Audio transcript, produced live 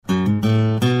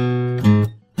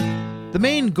The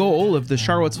main goal of the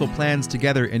Charlottesville Plans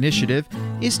Together initiative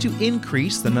is to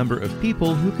increase the number of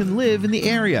people who can live in the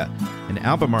area. And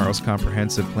Albemarle's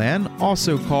comprehensive plan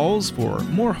also calls for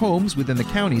more homes within the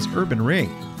county's urban ring.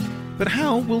 But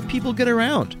how will people get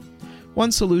around?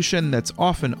 One solution that's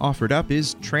often offered up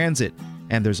is transit,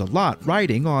 and there's a lot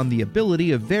riding on the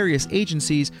ability of various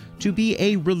agencies to be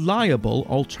a reliable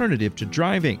alternative to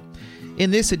driving.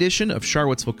 In this edition of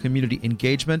Charlottesville Community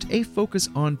Engagement, a focus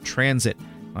on transit.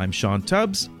 I'm Sean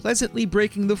Tubbs, pleasantly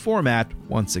breaking the format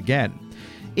once again.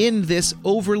 In this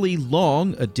overly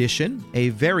long edition, a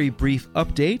very brief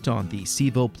update on the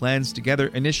Seville Plans Together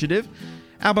initiative.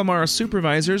 Albemarle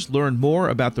supervisors learn more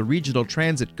about the regional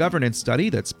transit governance study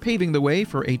that's paving the way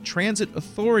for a transit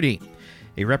authority.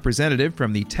 A representative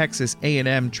from the Texas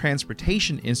A&M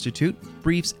Transportation Institute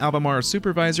briefs Albemarle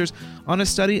supervisors on a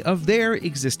study of their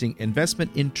existing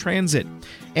investment in transit.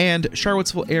 And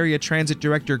Charlottesville Area Transit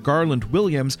Director Garland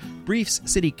Williams briefs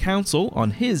City Council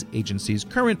on his agency's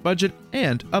current budget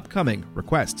and upcoming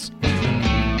requests.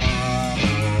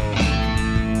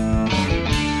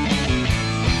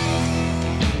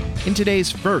 In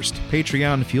today's first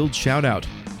Patreon-fueled shout-out,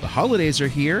 the holidays are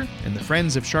here, and the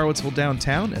Friends of Charlottesville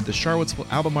Downtown and the Charlottesville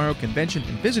Albemarle Convention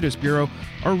and Visitors Bureau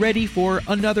are ready for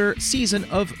another season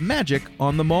of magic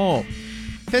on the mall.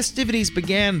 Festivities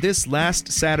began this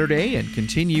last Saturday and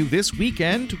continue this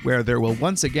weekend, where there will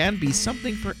once again be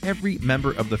something for every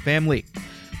member of the family.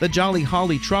 The Jolly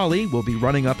Holly Trolley will be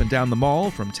running up and down the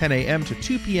mall from 10 a.m. to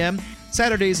 2 p.m.,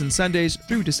 Saturdays and Sundays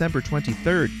through December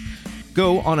 23rd.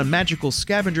 Go on a magical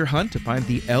scavenger hunt to find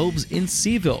the elves in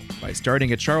Seville by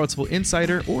starting at Charlottesville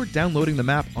Insider or downloading the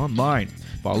map online.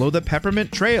 Follow the Peppermint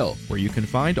Trail, where you can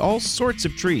find all sorts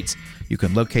of treats. You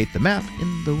can locate the map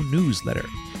in the newsletter.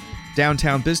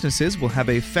 Downtown businesses will have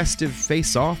a festive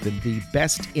face-off in the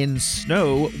Best in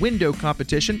Snow window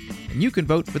competition, and you can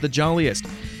vote for the jolliest.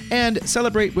 And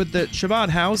celebrate with the Shabbat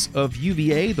House of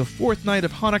UVA the fourth night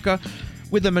of Hanukkah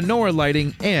with the menorah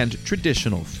lighting and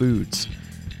traditional foods.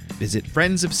 Visit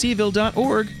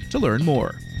friendsofseville.org to learn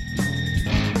more.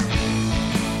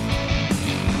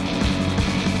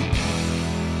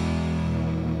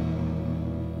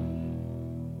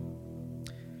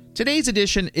 Today's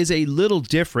edition is a little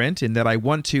different in that I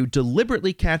want to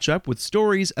deliberately catch up with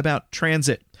stories about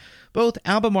transit. Both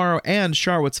Albemarle and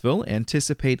Charlottesville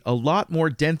anticipate a lot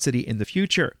more density in the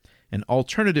future, and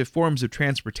alternative forms of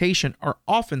transportation are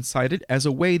often cited as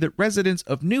a way that residents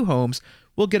of new homes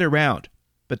will get around.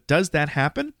 But does that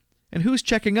happen? And who's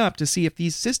checking up to see if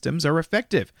these systems are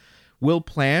effective? Will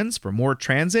plans for more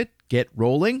transit get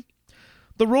rolling?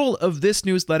 The role of this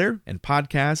newsletter and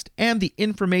podcast and the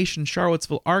Information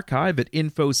Charlottesville archive at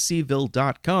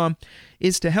infoseville.com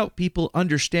is to help people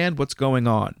understand what's going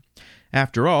on.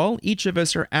 After all, each of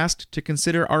us are asked to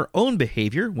consider our own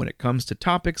behavior when it comes to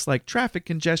topics like traffic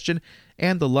congestion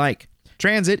and the like.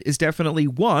 Transit is definitely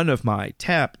one of my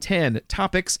top 10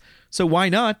 topics, so why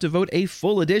not devote a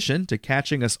full edition to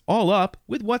catching us all up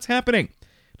with what's happening?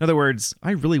 In other words,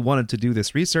 I really wanted to do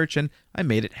this research and I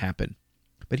made it happen.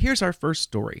 But here's our first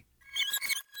story.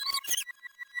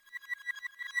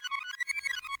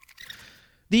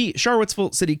 The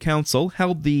Charlottesville City Council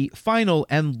held the final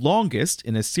and longest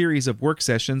in a series of work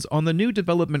sessions on the new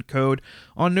development code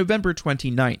on November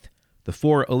 29th. The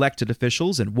 4 elected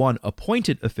officials and 1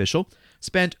 appointed official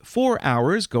spent 4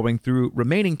 hours going through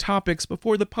remaining topics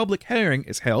before the public hearing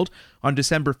is held on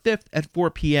December 5th at 4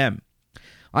 p.m.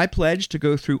 I pledge to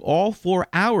go through all 4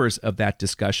 hours of that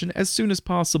discussion as soon as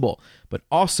possible, but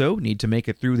also need to make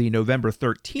it through the November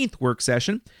 13th work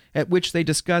session, at which they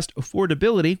discussed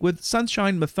affordability with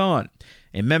Sunshine Mathon,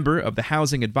 a member of the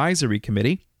Housing Advisory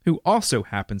Committee, who also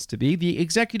happens to be the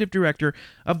executive director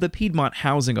of the Piedmont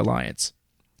Housing Alliance.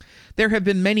 There have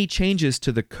been many changes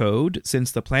to the code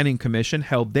since the Planning Commission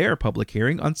held their public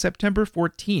hearing on September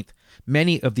 14th.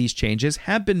 Many of these changes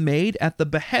have been made at the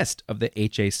behest of the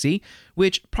HAC,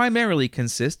 which primarily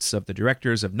consists of the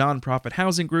directors of nonprofit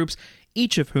housing groups,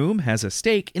 each of whom has a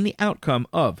stake in the outcome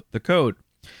of the code.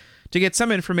 To get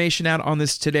some information out on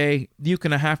this today, you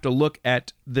can have to look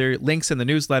at the links in the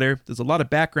newsletter. There's a lot of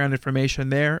background information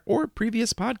there, or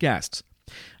previous podcasts.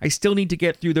 I still need to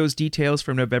get through those details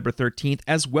from November 13th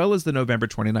as well as the November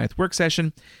 29th work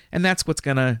session, and that's what's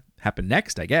going to happen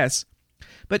next, I guess.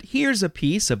 But here's a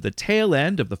piece of the tail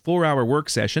end of the 4-hour work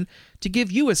session to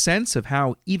give you a sense of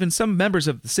how even some members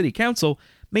of the City Council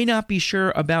may not be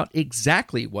sure about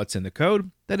exactly what's in the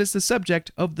code that is the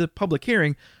subject of the public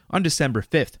hearing on December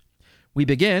 5th. We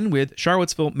begin with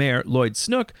Charlottesville Mayor Lloyd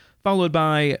Snook followed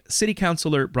by City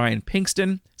Councilor Brian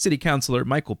Pinkston, City Councilor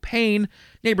Michael Payne,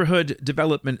 Neighborhood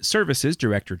Development Services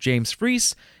Director James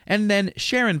Freese, and then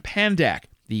Sharon Pandak,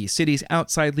 the city's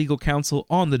outside legal counsel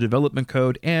on the Development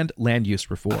Code and land use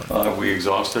reform. We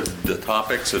exhausted the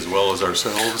topics as well as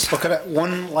ourselves. Okay,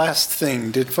 one last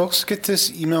thing. Did folks get this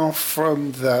email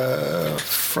from Dan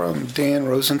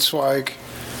Rosenzweig?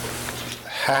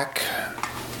 Hack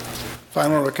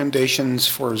final recommendations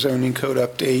for zoning code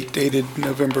update dated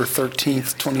November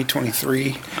 13th,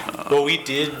 2023. Well, we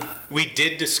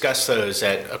did discuss those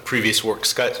at a previous work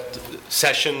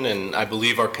session, and I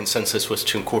believe our consensus was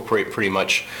to incorporate pretty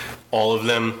much all of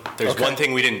them. There's one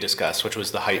thing we didn't discuss, which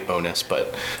was the height bonus,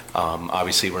 but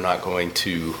obviously we're not going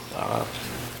to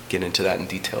get into that in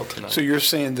detail tonight. So you're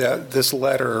saying that this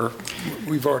letter,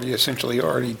 we've essentially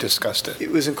already discussed it?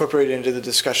 It was incorporated into the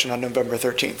discussion on November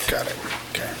 13th. Got it.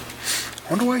 Okay. I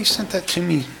wonder why he sent that to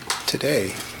me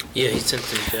today. Yeah, he sent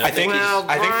it. I think Brian,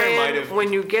 there might have.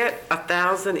 When you get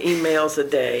 1,000 emails a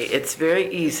day, it's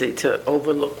very easy to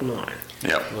overlook one.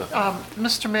 Yep.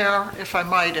 Mr. Mayor, if I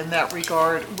might, in that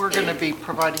regard, we're going to be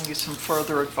providing you some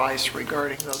further advice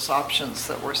regarding those options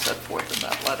that were set forth in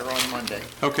that letter on Monday.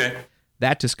 Okay.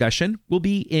 That discussion will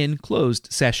be in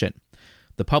closed session.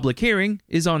 The public hearing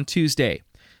is on Tuesday.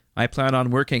 I plan on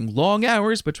working long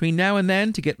hours between now and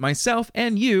then to get myself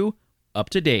and you up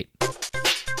to date.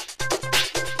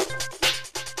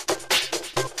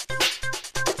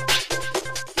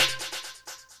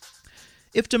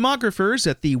 If demographers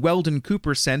at the Weldon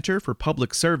Cooper Center for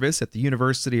Public Service at the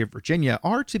University of Virginia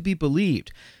are to be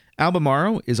believed,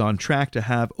 Albemarle is on track to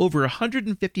have over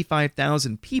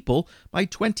 155,000 people by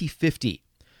 2050.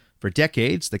 For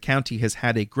decades, the county has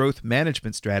had a growth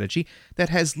management strategy that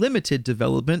has limited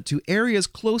development to areas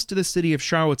close to the city of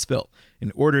Charlottesville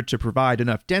in order to provide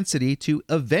enough density to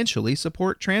eventually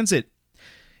support transit.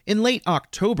 In late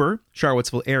October,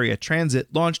 Charlottesville Area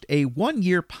Transit launched a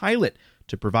one-year pilot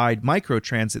to provide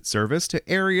microtransit service to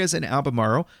areas in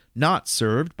Albemarle not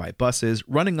served by buses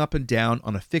running up and down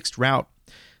on a fixed route.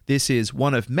 This is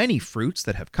one of many fruits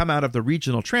that have come out of the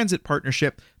regional transit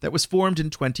partnership that was formed in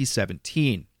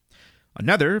 2017.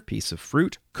 Another piece of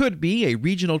fruit could be a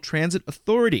regional transit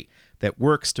authority that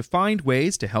works to find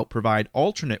ways to help provide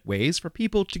alternate ways for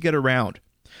people to get around.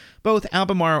 Both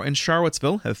Albemarle and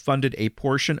Charlottesville have funded a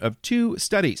portion of 2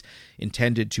 studies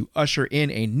intended to usher in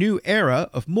a new era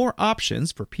of more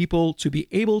options for people to be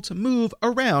able to move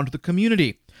around the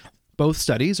community. Both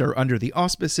studies are under the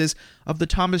auspices of the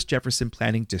Thomas Jefferson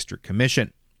Planning District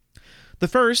Commission. The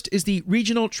first is the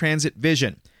Regional Transit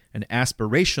Vision, an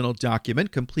aspirational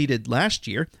document completed last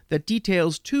year that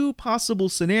details 2 possible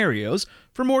scenarios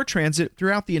for more transit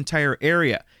throughout the entire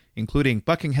area, including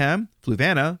Buckingham,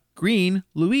 Fluvanna, Greene,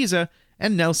 Louisa,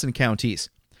 and Nelson counties.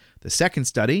 The second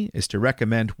study is to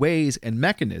recommend ways and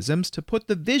mechanisms to put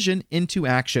the vision into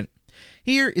action.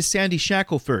 Here is Sandy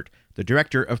Shackelford, the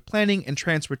Director of Planning and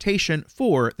Transportation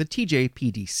for the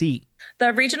TJPDC.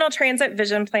 The Regional Transit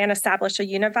Vision Plan established a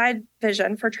unified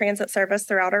vision for transit service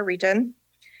throughout our region.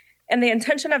 And the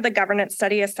intention of the governance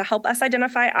study is to help us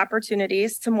identify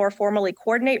opportunities to more formally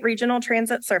coordinate regional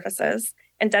transit services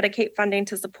and dedicate funding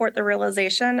to support the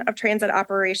realization of transit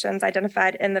operations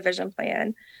identified in the vision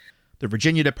plan. The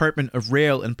Virginia Department of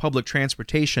Rail and Public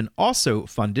Transportation also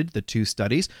funded the 2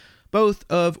 studies, both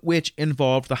of which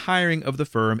involved the hiring of the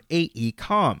firm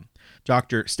AECOM.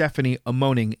 Dr. Stephanie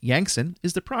Amoning-Yankson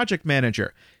is the project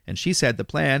manager, and she said the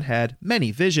plan had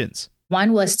many visions.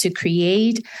 One was to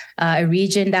create a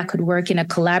region that could work in a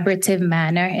collaborative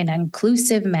manner, in an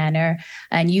inclusive manner,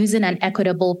 and using an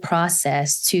equitable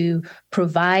process to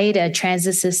provide a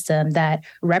transit system that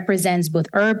represents both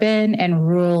urban and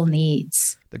rural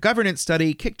needs. The governance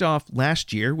study kicked off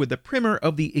last year with a primer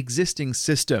of the existing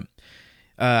system.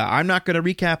 I'm not going to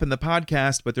recap in the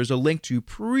podcast, but there's a link to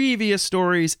previous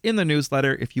stories in the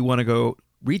newsletter if you want to go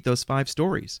read those 5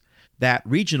 stories. That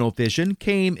regional vision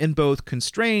came in both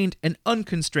constrained and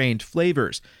unconstrained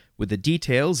flavors, with the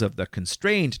details of the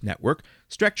constrained network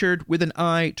structured with an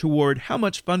eye toward how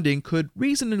much funding could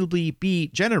reasonably be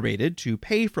generated to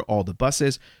pay for all the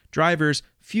buses, drivers,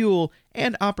 fuel,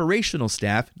 and operational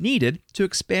staff needed to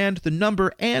expand the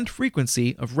number and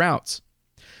frequency of routes.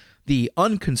 The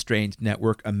unconstrained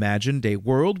network imagined a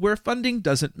world where funding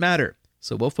doesn't matter.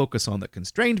 So we'll focus on the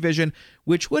constrained vision,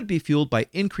 which would be fueled by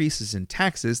increases in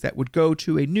taxes that would go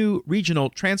to a new regional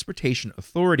transportation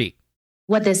authority.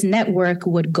 What this network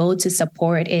would go to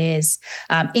support is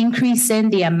increasing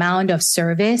the amount of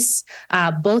service,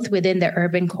 both within the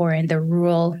urban core and the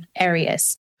rural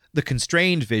areas. The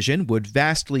constrained vision would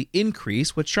vastly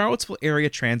increase what Charlottesville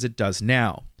Area Transit does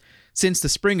now. Since the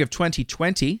spring of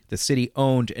 2020, the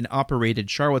city-owned and operated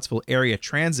Charlottesville Area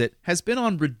Transit has been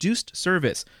on reduced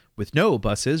service, with no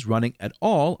buses running at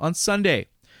all on Sunday.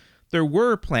 There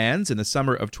were plans in the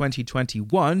summer of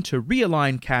 2021 to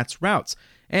realign CAT's routes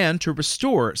and to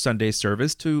restore Sunday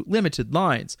service to limited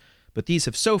lines, but these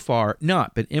have so far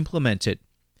not been implemented.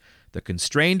 The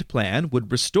constrained plan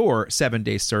would restore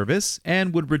 7-day service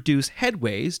and would reduce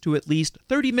headways to at least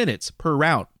 30 minutes per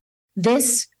route.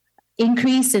 This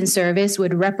increase in service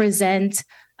would represent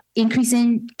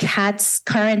increasing CAT's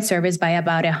current service by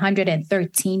about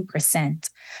 113%.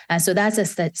 So that's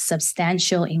a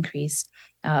substantial increase.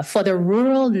 For the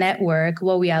rural network,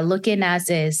 what we are looking at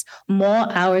is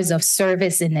more hours of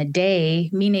service in a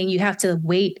day, meaning you have to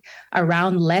wait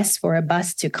around less for a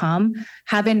bus to come,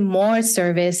 having more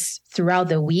service throughout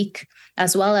the week,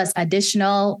 as well as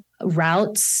additional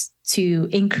routes to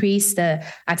increase the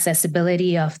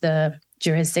accessibility of the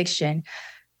jurisdictions.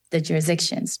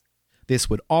 This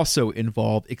would also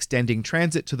involve extending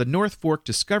transit to the North Fork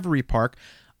Discovery Park,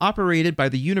 operated by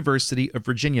the University of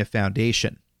Virginia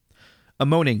Foundation.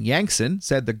 Amoning Yankson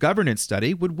said the governance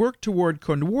study would work toward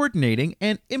coordinating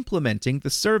and implementing the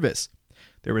service.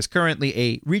 There is currently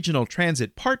a regional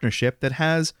transit partnership that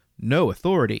has no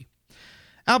authority.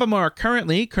 Albemarle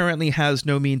currently has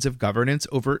no means of governance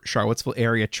over Charlottesville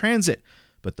Area Transit,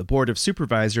 but the Board of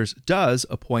Supervisors does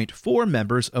appoint 4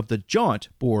 members of the Jaunt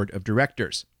Board of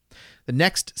Directors. The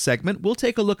next segment will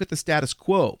take a look at the status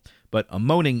quo, but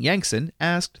Amoning Yankson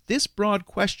asked this broad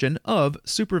question of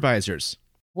supervisors.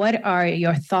 What are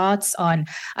your thoughts on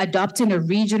adopting a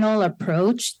regional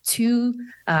approach to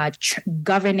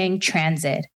governing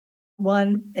transit?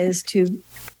 One is to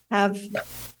have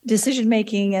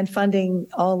decision-making and funding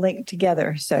all linked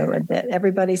together so that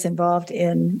everybody's involved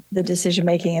in the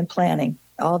decision-making and planning,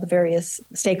 all the various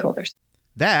stakeholders.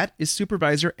 That is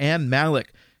Supervisor Ann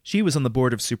Malik. She was on the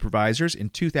Board of Supervisors in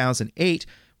 2008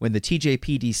 when the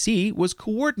TJPDC was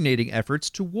coordinating efforts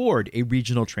toward a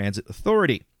regional transit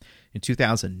authority. In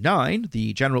 2009,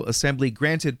 the General Assembly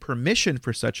granted permission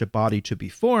for such a body to be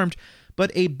formed,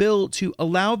 but a bill to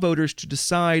allow voters to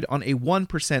decide on a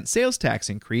 1% sales tax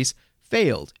increase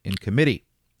failed in committee.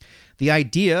 The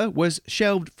idea was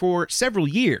shelved for several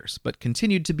years, but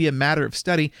continued to be a matter of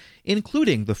study,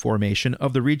 including the formation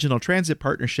of the Regional Transit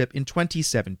Partnership in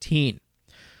 2017.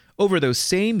 Over those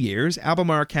same years,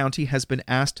 Albemarle County has been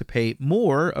asked to pay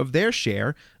more of their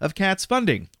share of CAT's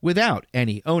funding without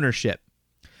any ownership.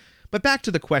 But back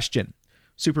to the question.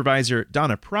 Supervisor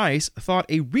Donna Price thought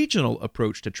a regional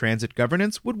approach to transit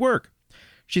governance would work.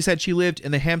 She said she lived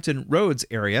in the Hampton Roads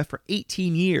area for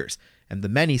 18 years, and the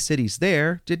many cities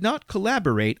there did not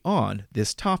collaborate on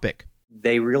this topic.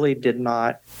 They really did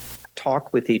not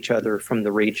talk with each other from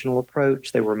the regional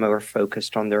approach. They were more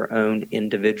focused on their own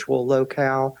individual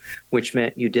locale, which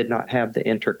meant you did not have the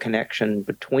interconnection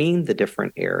between the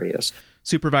different areas.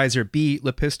 Supervisor B.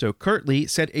 Lepisto-Kirtley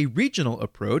said a regional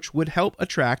approach would help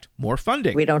attract more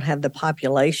funding. We don't have the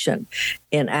population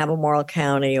in Albemarle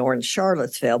County or in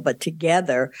Charlottesville, but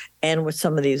together and with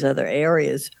some of these other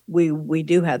areas, we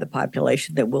do have the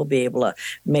population that will be able to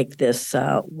make this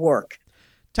work.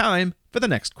 Time for the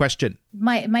next question.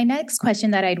 My next question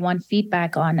that I'd want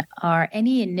feedback on are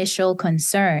any initial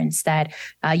concerns that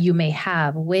you may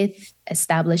have with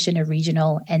establishing a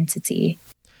regional entity.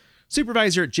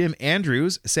 Supervisor Jim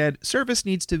Andrews said service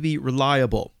needs to be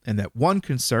reliable, and that one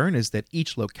concern is that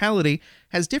each locality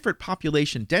has different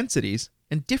population densities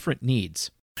and different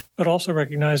needs. But also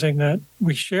recognizing that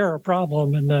we share a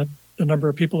problem and that the number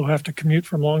of people who have to commute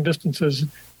from long distances in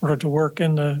order to work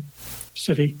in the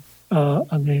city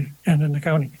and in the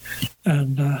county.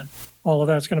 And all of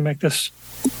that's going to make this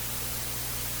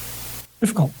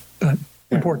difficult, but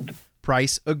important.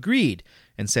 Price agreed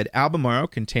and said Albemarle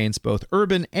contains both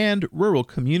urban and rural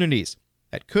communities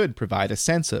that could provide a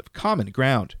sense of common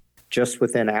ground. Just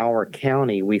within our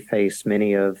county, we face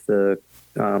many of the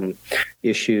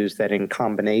issues that in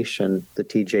combination the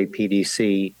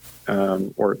TJPDC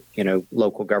or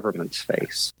local governments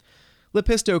face.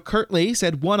 Lepisto-Kirtley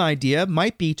said one idea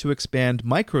might be to expand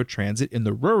microtransit in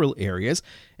the rural areas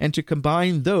and to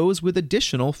combine those with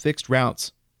additional fixed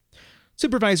routes.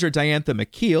 Supervisor Diantha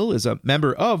McKeel is a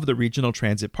member of the Regional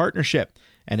Transit Partnership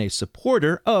and a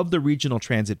supporter of the Regional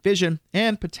Transit Vision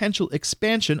and potential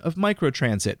expansion of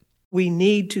microtransit. We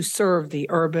need to serve the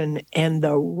urban and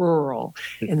the rural,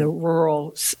 and the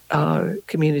rural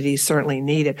communities certainly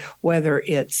need it, whether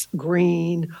it's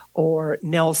Greene or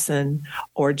Nelson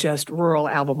or just rural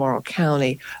Albemarle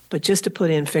County. But just to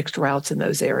put in fixed routes in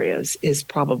those areas is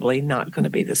probably not going to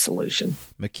be the solution.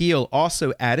 McKeel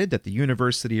also added that the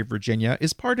University of Virginia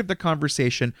is part of the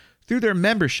conversation through their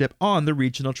membership on the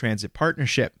Regional Transit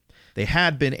Partnership. They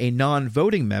had been a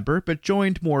non-voting member, but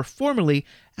joined more formally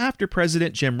after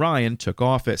President Jim Ryan took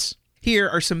office. Here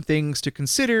are some things to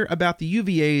consider about the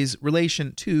UVA's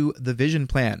relation to the Vision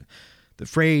Plan. The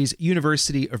phrase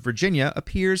University of Virginia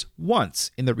appears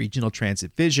once in the Regional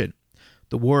Transit Vision.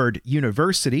 The word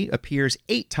university appears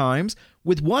 8 times,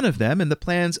 with one of them in the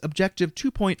plan's Objective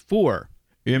 2.4.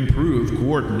 Improve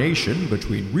coordination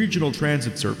between regional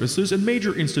transit services and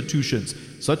major institutions,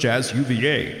 such as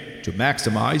UVA, to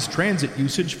maximize transit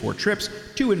usage for trips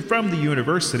to and from the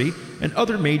university and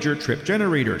other major trip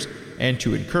generators, and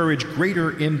to encourage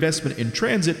greater investment in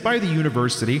transit by the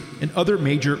university and other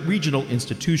major regional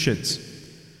institutions.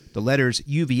 The letters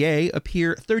UVA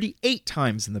appear 38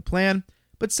 times in the plan,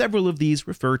 but several of these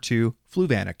refer to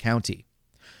Fluvanna County.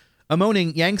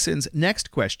 Amoning Yangson's next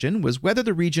question was whether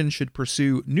the region should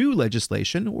pursue new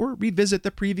legislation or revisit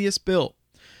the previous bill.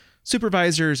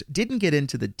 Supervisors didn't get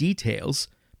into the details,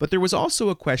 but there was also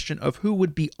a question of who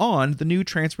would be on the new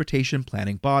transportation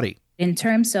planning body. In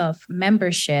terms of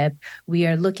membership, we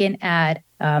are looking at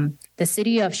the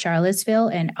city of Charlottesville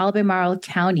and Albemarle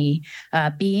County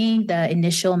being the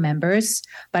initial members,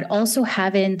 but also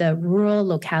having the rural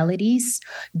localities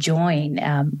join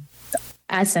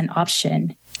as an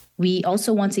option. We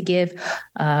also want to give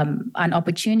an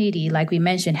opportunity, like we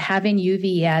mentioned, having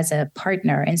UVA as a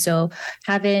partner. And so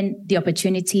having the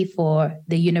opportunity for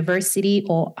the university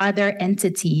or other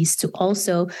entities to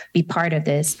also be part of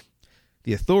this.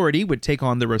 The authority would take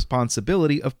on the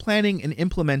responsibility of planning and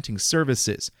implementing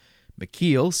services.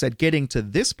 McKeel said getting to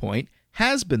this point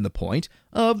has been the point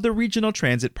of the Regional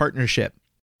Transit Partnership.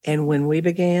 And when we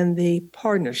began the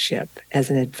partnership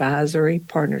as an advisory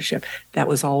partnership, that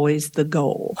was always the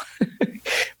goal.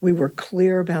 We were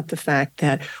clear about the fact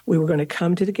that we were going to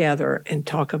come together and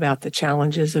talk about the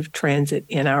challenges of transit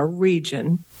in our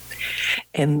region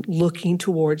and looking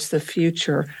towards the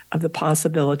future of the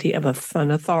possibility of a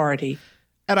fun authority.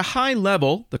 At a high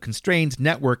level, the constrained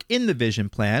network in the Vision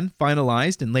Plan,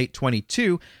 finalized in late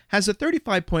 22, has a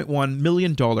 $35.1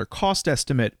 million cost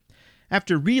estimate.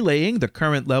 After relaying the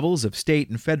current levels of state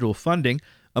and federal funding,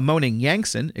 Amoning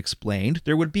Yangson explained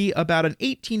there would be about an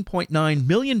 $18.9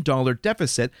 million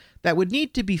deficit that would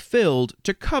need to be filled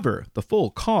to cover the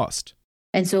full cost.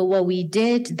 And so what we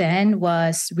did then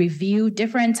was review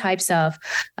different types of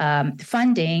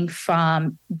funding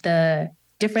from the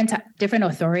different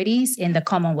authorities in the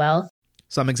Commonwealth.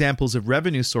 Some examples of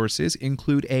revenue sources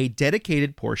include a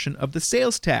dedicated portion of the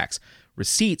sales tax,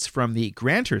 receipts from the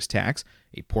grantor's tax,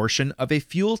 a portion of a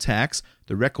fuel tax,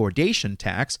 the recordation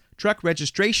tax, truck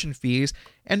registration fees,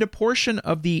 and a portion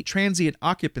of the transient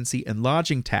occupancy and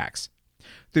lodging tax.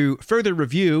 Through further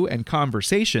review and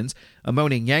conversations,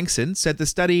 Amoning Yangson said the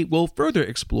study will further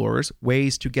explore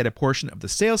ways to get a portion of the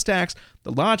sales tax,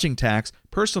 the lodging tax,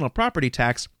 personal property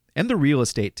tax, and the real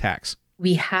estate tax.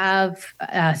 We have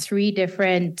 3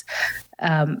 different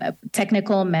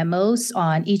technical memos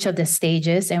on each of the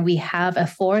stages, and we have a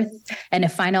 4th and a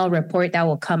final report that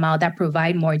will come out that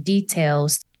provide more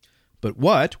details. But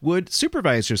what would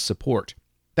supervisors support?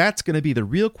 That's going to be the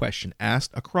real question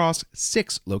asked across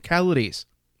 6 localities.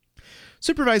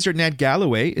 Supervisor Ned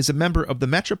Galloway is a member of the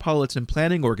Metropolitan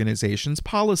Planning Organization's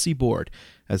Policy Board,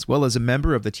 as well as a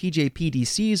member of the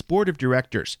TJPDC's Board of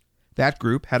Directors. That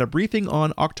group had a briefing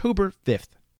on October 5th.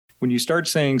 When you start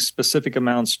saying specific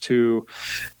amounts to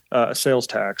sales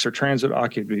tax or transit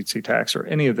occupancy tax or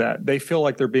any of that, they feel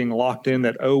like they're being locked in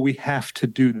that, we have to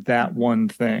do that one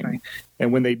thing.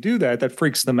 And when they do that, that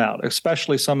freaks them out,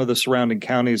 especially some of the surrounding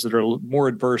counties that are more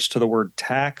adverse to the word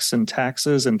tax and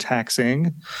taxes and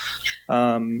taxing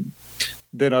than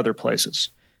other places.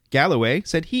 Galloway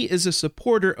said he is a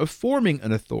supporter of forming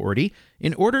an authority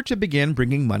in order to begin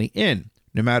bringing money in,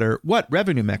 no matter what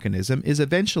revenue mechanism is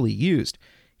eventually used.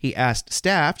 He asked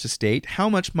staff to state how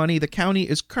much money the county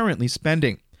is currently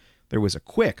spending. There was a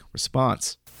quick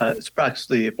response. It's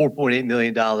approximately $4.8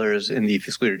 million in the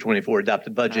fiscal year 24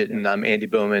 adopted budget, and I'm Andy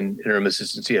Bowman, Interim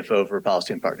Assistant CFO for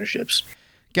Policy and Partnerships.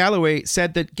 Galloway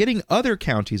said that getting other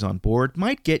counties on board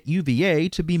might get UVA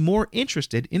to be more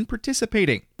interested in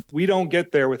participating. We don't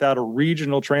get there without a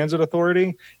regional transit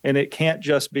authority, and it can't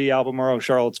just be Albemarle,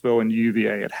 Charlottesville, and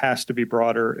UVA. It has to be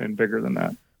broader and bigger than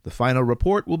that. The final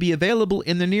report will be available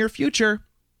in the near future.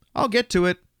 I'll get to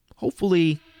it,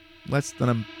 hopefully less than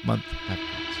a month afterwards.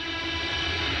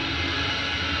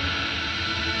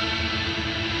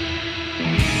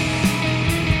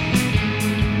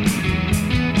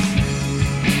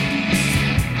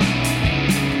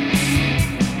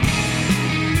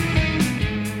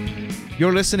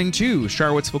 You're listening to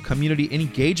Charlottesville Community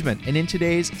Engagement, and in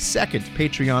today's second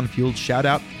Patreon-fueled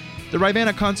shout-out, The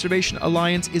Rivanna Conservation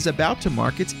Alliance is about to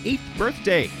mark its 8th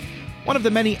birthday. One of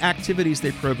the many activities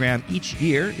they program each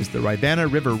year is the Rivanna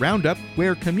River Roundup,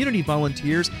 where community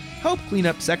volunteers help clean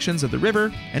up sections of the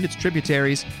river and its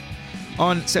tributaries.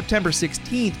 On September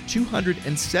 16th,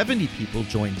 270 people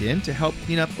joined in to help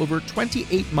clean up over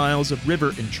 28 miles of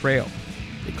river and trail.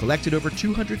 They collected over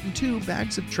 202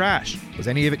 bags of trash. Was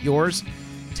any of it yours?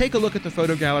 Take a look at the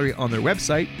photo gallery on their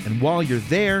website, and while you're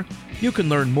there, you can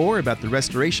learn more about the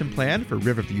restoration plan for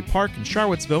Riverview Park in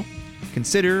Charlottesville.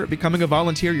 Consider becoming a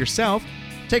volunteer yourself.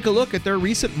 Take a look at their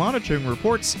recent monitoring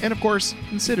reports, and of course,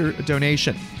 consider a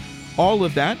donation. All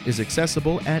of that is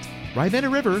accessible at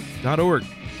rivannariver.org.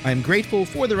 I'm grateful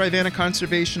for the Rivanna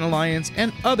Conservation Alliance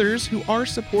and others who are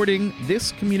supporting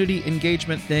this community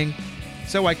engagement thing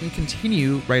so I can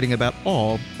continue writing about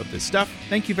all of this stuff.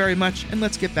 Thank you very much, and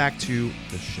let's get back to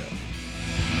the show.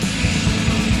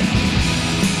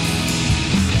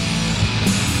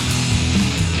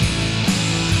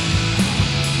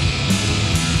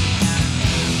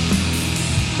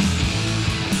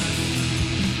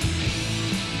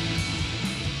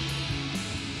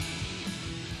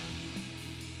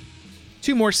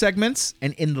 Two more segments,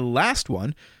 and in the last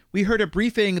one, we heard a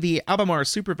briefing the Albemarle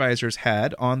supervisors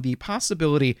had on the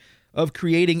possibility of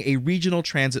creating a regional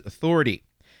transit authority.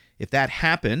 If that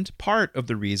happened, part of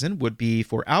the reason would be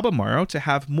for Albemarle to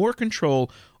have more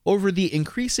control over the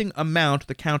increasing amount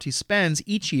the county spends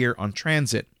each year on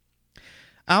transit.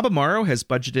 Albemarle has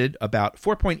budgeted about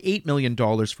 $4.8 million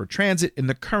for transit in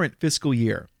the current fiscal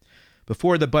year.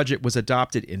 Before the budget was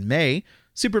adopted in May,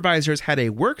 supervisors had a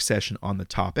work session on the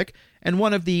topic, and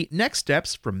one of the next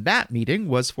steps from that meeting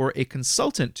was for a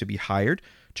consultant to be hired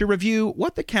to review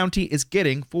what the county is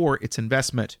getting for its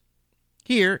investment.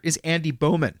 Here is Andy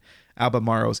Bowman,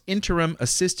 Albemarle's interim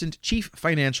assistant chief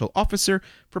financial officer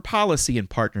for policy and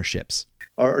partnerships.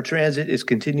 Our transit is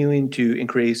continuing to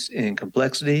increase in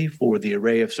complexity for the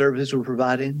array of services we're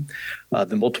providing,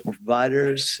 the multiple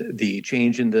providers, the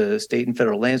change in the state and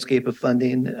federal landscape of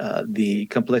funding, the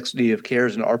complexity of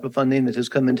CARES and ARPA funding that has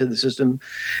come into the system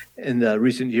in the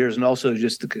recent years, and also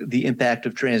just the impact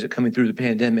of transit coming through the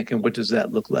pandemic and what does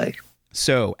that look like.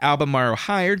 So Albemarle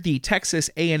hired the Texas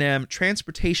A&M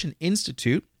Transportation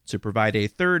Institute to provide a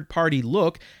third-party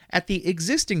look at the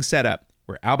existing setup,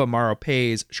 where Albemarle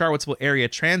pays Charlottesville Area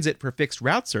Transit for fixed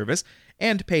route service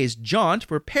and pays Jaunt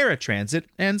for paratransit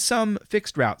and some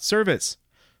fixed route service.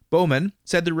 Bowman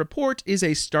said the report is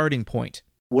a starting point.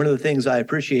 One of the things I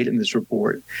appreciate in this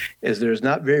report is there's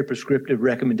not very prescriptive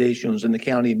recommendations and the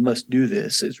county must do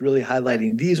this. It's really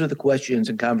highlighting these are the questions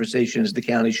and conversations the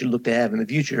county should look to have in the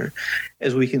future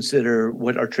as we consider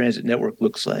what our transit network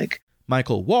looks like.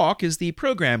 Michael Walk is the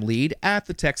program lead at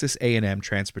the Texas A&M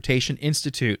Transportation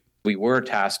Institute. We were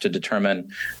tasked to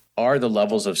determine, are the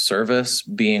levels of service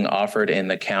being offered in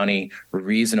the county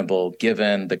reasonable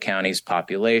given the county's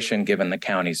population, given the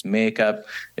county's makeup,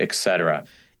 etc.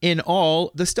 In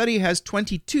all, the study has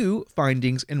 22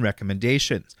 findings and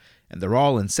recommendations, and they're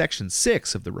all in Section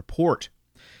 6 of the report.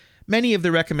 Many of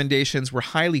the recommendations were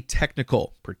highly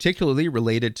technical, particularly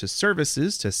related to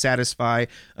services to satisfy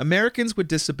Americans with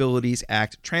Disabilities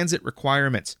Act transit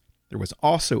requirements. There was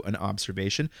also an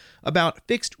observation about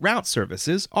fixed route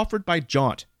services offered by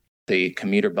Jaunt. The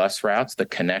commuter bus routes, the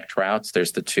Connect routes,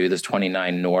 there's the two, there's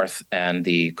 29 North and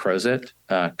the Crozet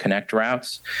Connect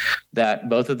routes, that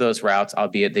both of those routes,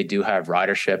 albeit they do have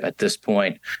ridership at this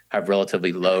point, have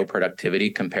relatively low productivity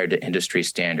compared to industry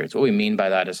standards. What we mean by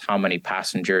that is how many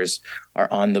passengers are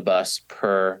on the bus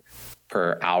per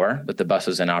hour that the bus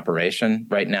is in operation.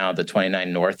 Right now, the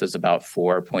 29 North is about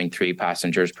 4.3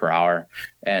 passengers per hour,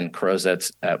 and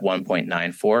Crozet's at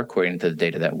 1.94, according to the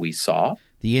data that we saw.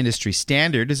 The industry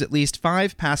standard is at least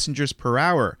 5 passengers per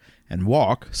hour, and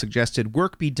Walk suggested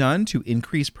work be done to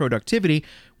increase productivity,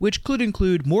 which could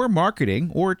include more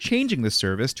marketing or changing the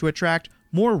service to attract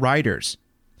more riders.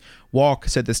 Walk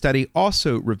said the study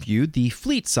also reviewed the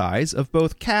fleet size of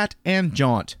both CAT and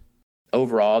Jaunt.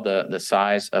 Overall, the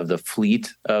size of the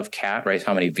fleet of CAT, right,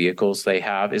 how many vehicles they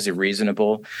have, is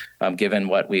reasonable, given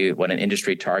what an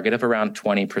industry target of around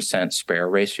 20% spare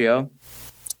ratio,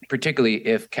 particularly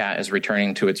if CAT is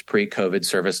returning to its pre-COVID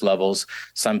service levels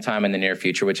sometime in the near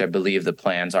future, which I believe the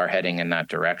plans are heading in that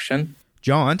direction.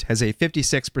 Jaunt has a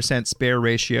 56% spare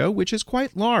ratio, which is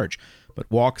quite large, but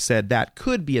Walk said that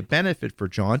could be a benefit for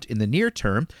Jaunt in the near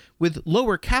term with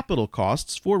lower capital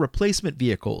costs for replacement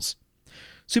vehicles.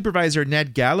 Supervisor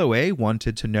Ned Galloway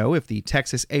wanted to know if the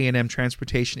Texas A&M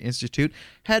Transportation Institute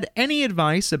had any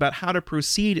advice about how to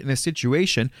proceed in a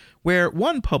situation where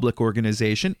one public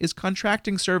organization is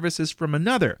contracting services from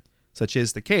another, such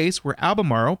is the case where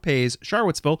Albemarle pays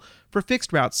Charlottesville for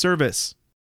fixed route service.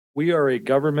 We are a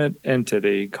government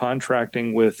entity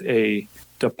contracting with a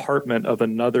department of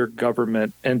another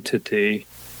government entity,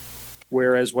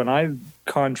 whereas when I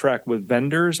contract with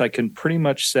vendors, I can pretty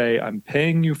much say, I'm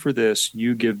paying you for this,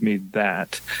 you give me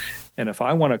that. And if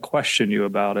I want to question you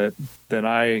about it, then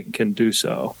I can do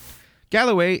so.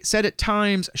 Galloway said at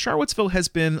times Charlottesville has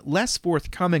been less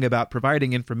forthcoming about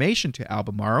providing information to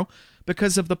Albemarle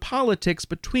because of the politics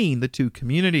between the two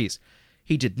communities.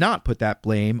 He did not put that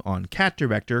blame on CAT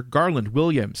Director Garland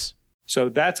Williams. So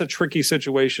that's a tricky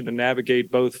situation to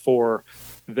navigate both for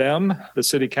them, the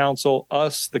city council,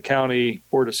 us, the county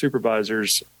board of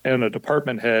supervisors, and a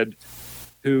department head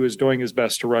who is doing his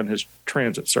best to run his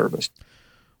transit service.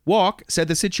 Walk said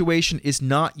the situation is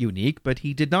not unique, but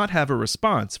he did not have a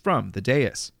response from the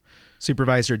dais.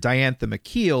 Supervisor Diantha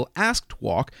McKeel asked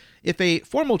Walk if a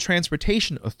formal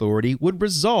transportation authority would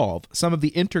resolve some of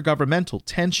the intergovernmental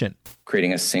tension.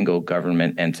 Creating a single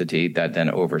government entity that then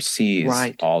oversees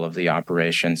all of the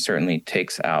operations certainly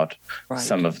takes out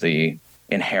some of the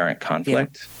inherent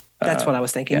conflict. Yeah. That's what I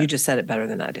was thinking. You just said it better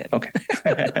than I did. Okay.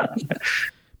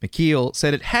 McKeel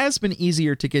said it has been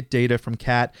easier to get data from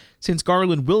CAT since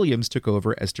Garland Williams took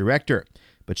over as director,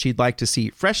 but she'd like to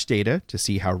see fresh data to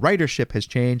see how ridership has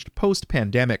changed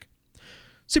post-pandemic.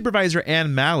 Supervisor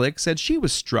Ann Malik said she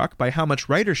was struck by how much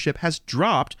ridership has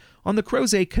dropped on the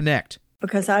Crozet Connect.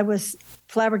 Because I was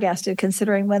flabbergasted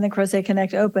considering when the Crozet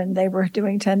Connect opened, they were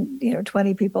doing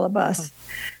 20 people a bus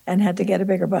and had to get a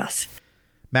bigger bus.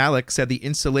 Malik said the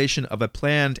installation of a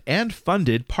planned and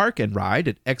funded park and ride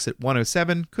at Exit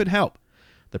 107 could help.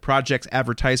 The project's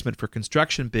advertisement for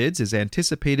construction bids is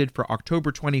anticipated for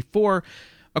October 24,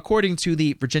 according to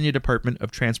the Virginia Department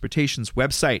of Transportation's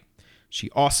website. She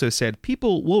also said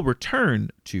people will return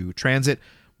to transit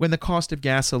when the cost of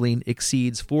gasoline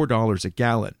exceeds $4 a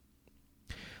gallon.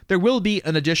 There will be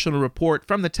an additional report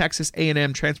from the Texas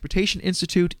A&M Transportation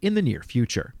Institute in the near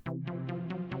future.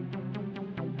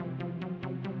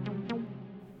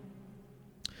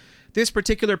 This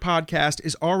particular podcast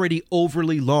is already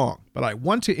overly long, but I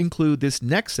want to include this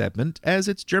next segment as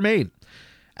it's germane.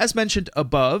 As mentioned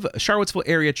above, Charlottesville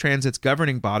Area Transit's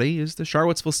governing body is the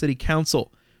Charlottesville City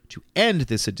Council. To end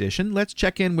this edition, let's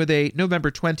check in with a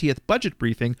November 20th budget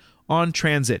briefing on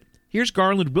transit. Here's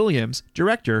Garland Williams,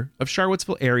 Director of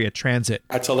Charlottesville Area Transit.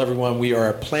 I tell everyone we are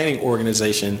a planning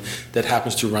organization that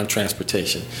happens to run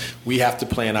transportation. We have to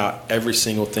plan out every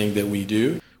single thing that we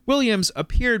do. Williams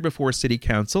appeared before City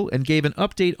Council and gave an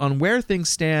update on where things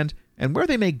stand and where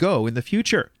they may go in the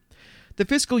future. The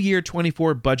fiscal year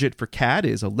 24 budget for CAT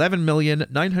is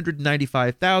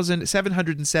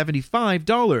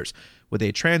 $11,995,775, with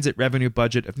a transit revenue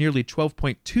budget of nearly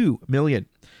 $12.2 million.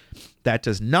 That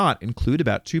does not include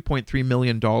about $2.3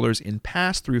 million in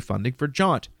pass-through funding for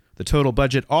Jaunt. The total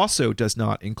budget also does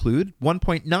not include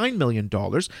 $1.9 million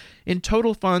in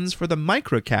total funds for the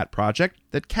MicroCat project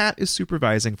that CAT is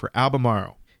supervising for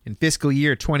Albemarle. In fiscal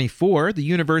year 24, the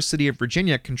University of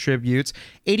Virginia contributes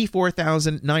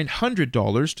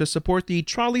 $84,900 to support the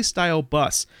trolley-style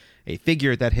bus, a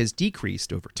figure that has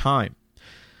decreased over time.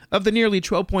 Of the nearly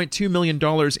 $12.2 million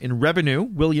in revenue,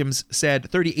 Williams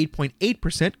said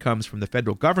 38.8% comes from the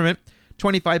federal government,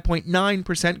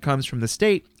 25.9% comes from the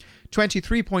state,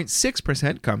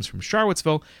 23.6% comes from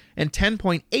Charlottesville, and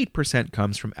 10.8%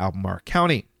 comes from Albemarle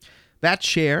County. That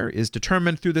share is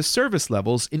determined through the service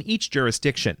levels in each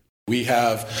jurisdiction. We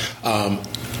have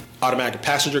automatic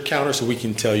passenger counters, so we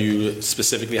can tell you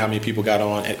specifically how many people got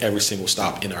on at every single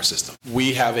stop in our system.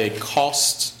 We have a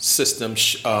cost system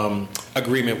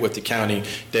agreement with the county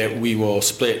that we will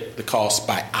split the cost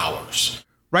by hours.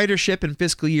 Ridership in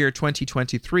fiscal year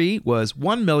 2023 was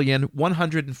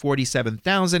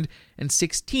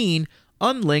 1,147,016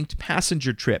 unlinked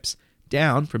passenger trips,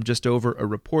 down from just over a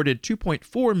reported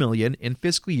 2.4 million in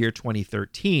fiscal year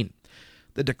 2013.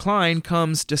 The decline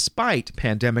comes despite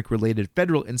pandemic-related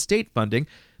federal and state funding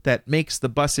that makes the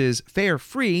buses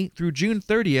fare-free through June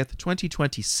 30th,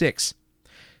 2026.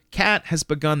 CAT has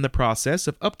begun the process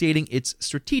of updating its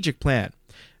strategic plan,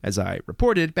 as I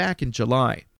reported back in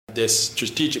July. This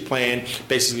strategic plan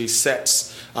basically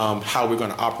sets how we're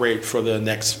going to operate for the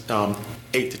next 8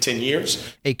 to 10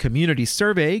 years. A community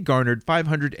survey garnered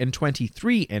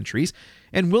 523 entries,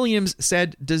 and Williams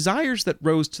said desires that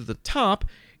rose to the top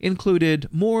included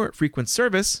more frequent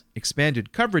service,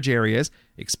 expanded coverage areas,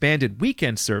 expanded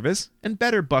weekend service, and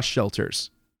better bus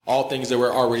shelters. All things that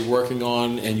we're already working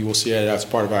on, and you will see that as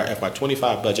part of our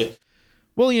FY25 budget.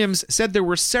 Williams said there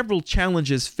were several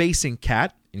challenges facing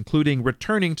CAT, including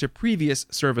returning to previous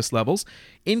service levels,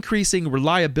 increasing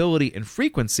reliability and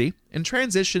frequency, and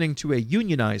transitioning to a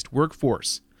unionized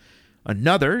workforce.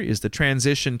 Another is the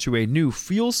transition to a new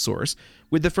fuel source,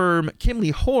 with the firm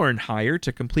Kimley Horn hired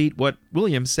to complete what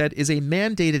Williams said is a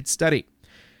mandated study.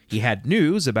 He had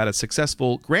news about a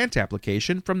successful grant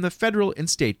application from the federal and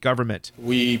state government.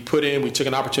 We took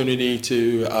an opportunity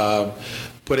to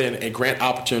put in a grant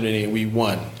opportunity, and we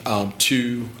won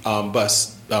 2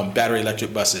 battery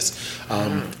electric buses,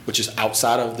 which is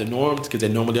outside of the norm because they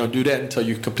normally don't do that until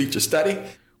you complete your study.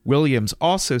 Williams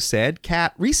also said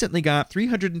CAT recently got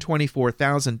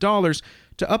 $324,000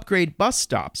 to upgrade bus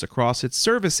stops across its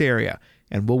service area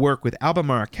and will work with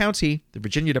Albemarle County, the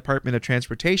Virginia Department of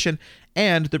Transportation,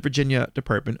 and the Virginia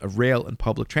Department of Rail and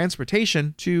Public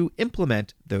Transportation to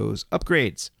implement those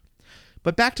upgrades.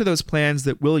 But back to those plans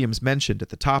that Williams mentioned at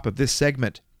the top of this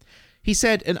segment. He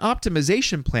said an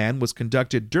optimization plan was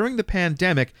conducted during the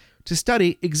pandemic to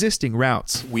study existing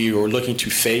routes. We were looking to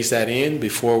phase that in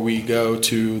before we go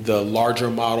to the larger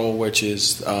model, which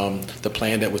is the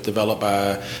plan that was developed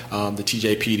by the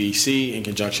TJPDC in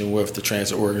conjunction with the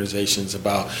transit organizations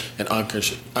about an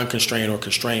unconstrained or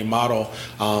constrained model,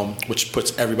 which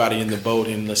puts everybody in the boat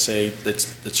and let's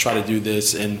try to do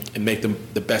this and make them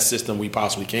the best system we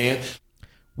possibly can.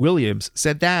 Williams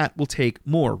said that will take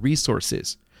more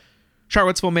resources.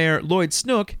 Charlottesville Mayor Lloyd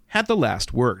Snook had the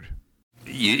last word.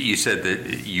 You said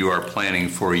that you are planning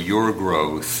for your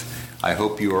growth. I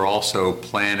hope you are also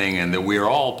planning, and that we are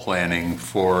all planning,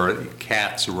 for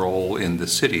CAT's role in the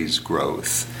city's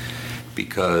growth,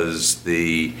 because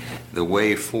the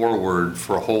way forward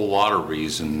for a whole lot of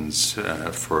reasons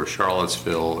for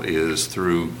Charlottesville is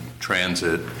through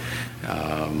transit.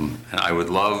 And I would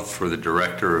love for the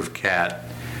director of CAT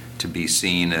to be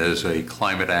seen as a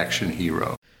climate action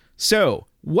hero. So,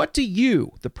 what do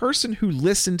you, the person who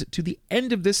listened to the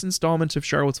end of this installment of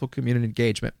Charlottesville Community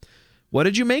Engagement, what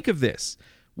did you make of this?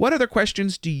 What other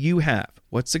questions do you have?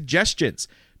 What suggestions?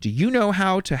 Do you know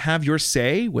how to have your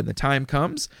say when the time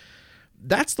comes?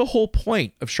 That's the whole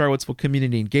point of Charlottesville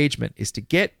Community Engagement, is to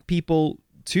get people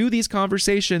to these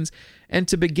conversations and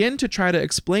to begin to try to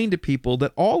explain to people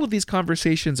that all of these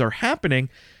conversations are happening.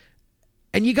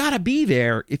 And you got to be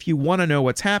there if you want to know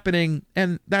what's happening,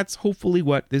 and that's hopefully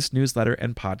what this newsletter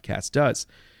and podcast does.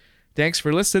 Thanks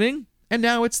for listening, and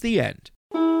now it's the end.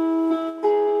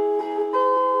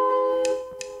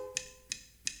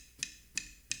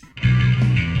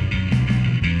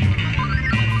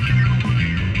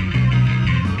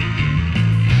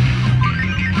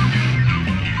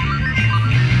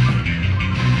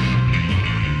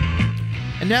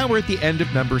 And now we're at the end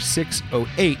of number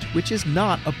 608, which is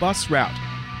not a bus route.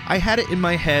 I had it in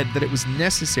my head that it was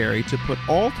necessary to put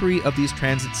all 3 of these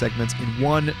transit segments in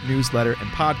one newsletter and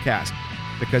podcast,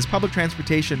 because public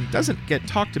transportation doesn't get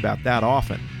talked about that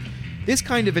often. This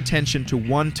kind of attention to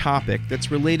one topic that's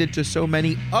related to so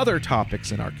many other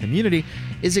topics in our community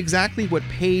is exactly what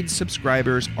paid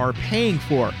subscribers are paying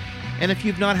for. And if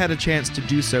you've not had a chance to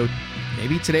do so,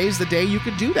 maybe today's the day you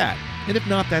could do that. And if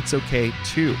not, that's okay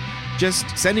too. Just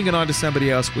sending it on to somebody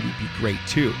else would be great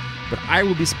too. But I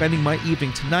will be spending my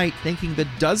evening tonight thanking the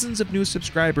dozens of new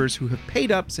subscribers who have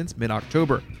paid up since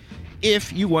mid-October.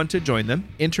 If you want to join them,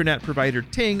 internet provider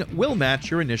Ting will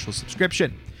match your initial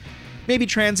subscription. Maybe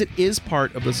transit is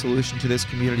part of the solution to this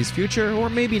community's future, or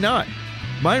maybe not.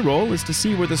 My role is to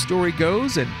see where the story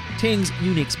goes, and Ting's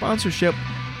unique sponsorship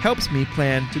helps me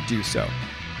plan to do so.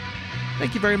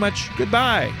 Thank you very much.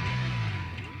 Goodbye.